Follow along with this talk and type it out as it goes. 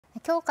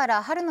今日か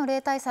ら春の例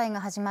大祭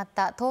が始まっ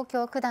た東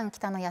京九段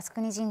北の靖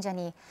国神社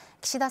に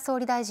岸田総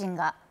理大臣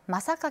が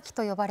真榊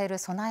と呼ばれる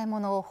供え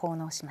物を奉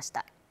納しまし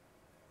た。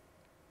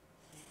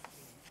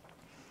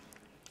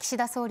岸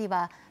田総理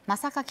は真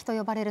榊と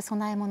呼ばれる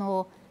供え物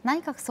を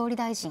内閣総理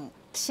大臣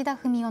岸田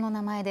文雄の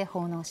名前で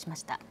奉納しま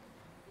した。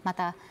ま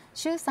た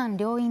衆参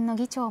両院の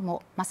議長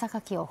も真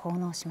榊を奉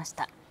納しまし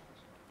た。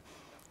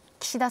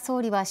岸田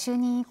総理は就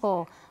任以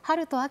降、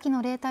春と秋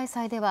の例大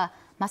祭では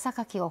真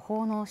榊を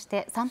奉納し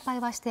て参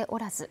拝はしてお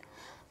らず、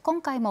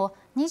今回も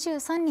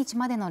23日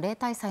までの例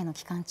大祭の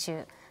期間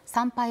中、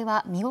参拝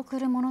は見送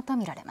るものと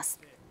みられます。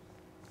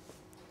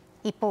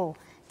一方、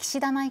岸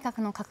田内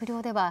閣の閣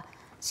僚では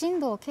新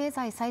藤経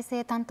済再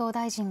生担当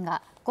大臣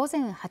が午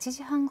前8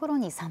時半ごろ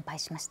に参拝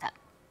しました。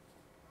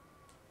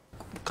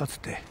か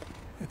つて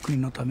国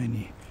のため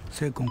に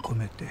精魂込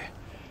めて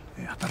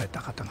働い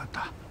た方々、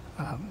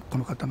こ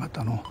の方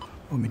々の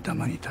御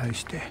霊に対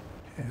して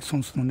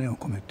尊崇の念を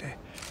込めて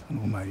お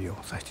参りを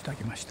させていただ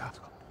きました。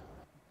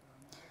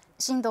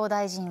新藤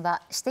大臣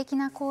は私的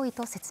な行為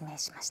と説明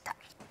しました。